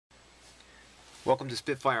Welcome to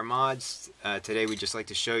SpitFireMods. Today we'd just like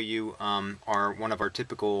to show you one of our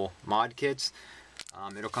typical mod kits.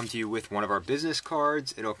 It'll come to you with one of our business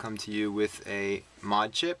cards. It'll come to you with a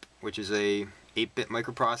mod chip, which is a 8-bit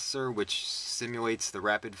microprocessor which simulates the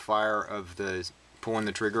rapid fire of the pulling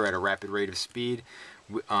the trigger at a rapid rate of speed.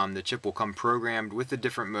 The chip will come programmed with the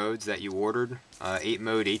different modes that you ordered, 8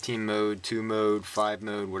 mode, 18 mode, 2 mode, 5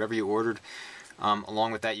 mode, whatever you ordered.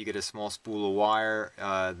 Along with that you get a small spool of wire.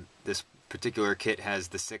 This particular kit has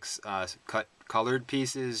the 6 cut colored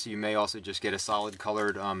pieces. You may also just get a solid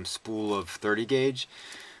colored spool of 30 gauge.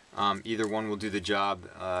 Either one will do the job.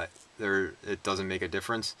 It doesn't make a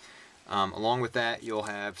difference. Along with that you'll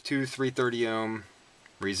have 2 330 ohm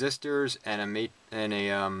resistors and a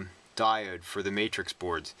diode for the matrix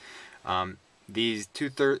boards. These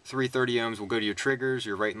 330 ohms will go to your triggers,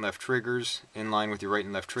 your right and left triggers, in line with your right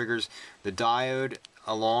and left triggers. The diode,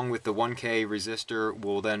 along with the 1K resistor,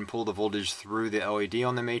 will then pull the voltage through the LED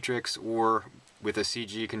on the matrix, or with a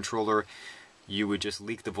CG controller you would just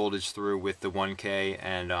leak the voltage through with the 1K,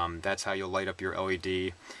 and that's how you'll light up your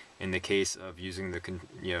LED in the case of using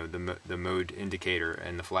the mode indicator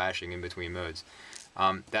and the flashing in between modes.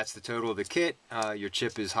 That's the total of the kit. Your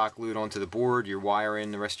chip is hot glued onto the board, your wire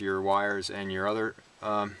in, the rest of your wires and your other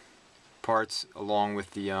parts, along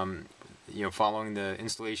with the following the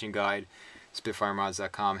installation guide.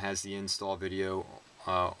 SpitFireMods.com has the install video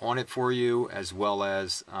on it for you, as well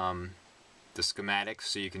as the schematics,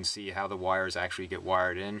 so you can see how the wires actually get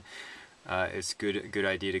wired in. It's a good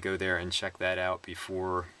idea to go there and check that out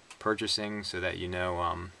before purchasing, so that you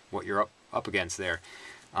know what you're up against there.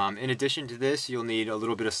 In addition to this, you'll need a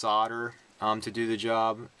little bit of solder to do the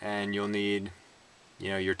job, and you'll need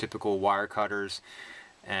your typical wire cutters,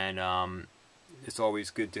 and it's always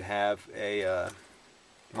good to have a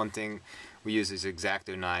one thing we use is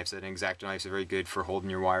X-Acto knives, and X-Acto knives are very good for holding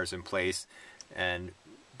your wires in place and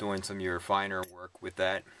doing some of your finer work with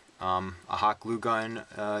that. A hot glue gun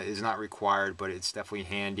is not required, but it's definitely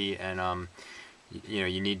handy, and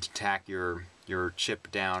you need to tack your chip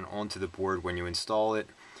down onto the board when you install it,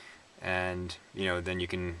 and then you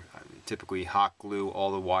can typically hot glue all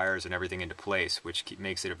the wires and everything into place, which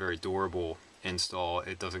makes it a very durable install.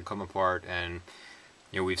 It doesn't come apart, and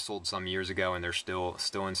we've sold some years ago and they're still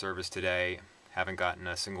in service today. Haven't gotten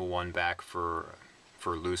a single one back for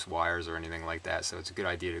loose wires or anything like that, so it's a good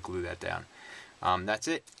idea to glue that down. That's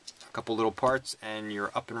it. A couple little parts and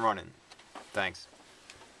you're up and running. Thanks.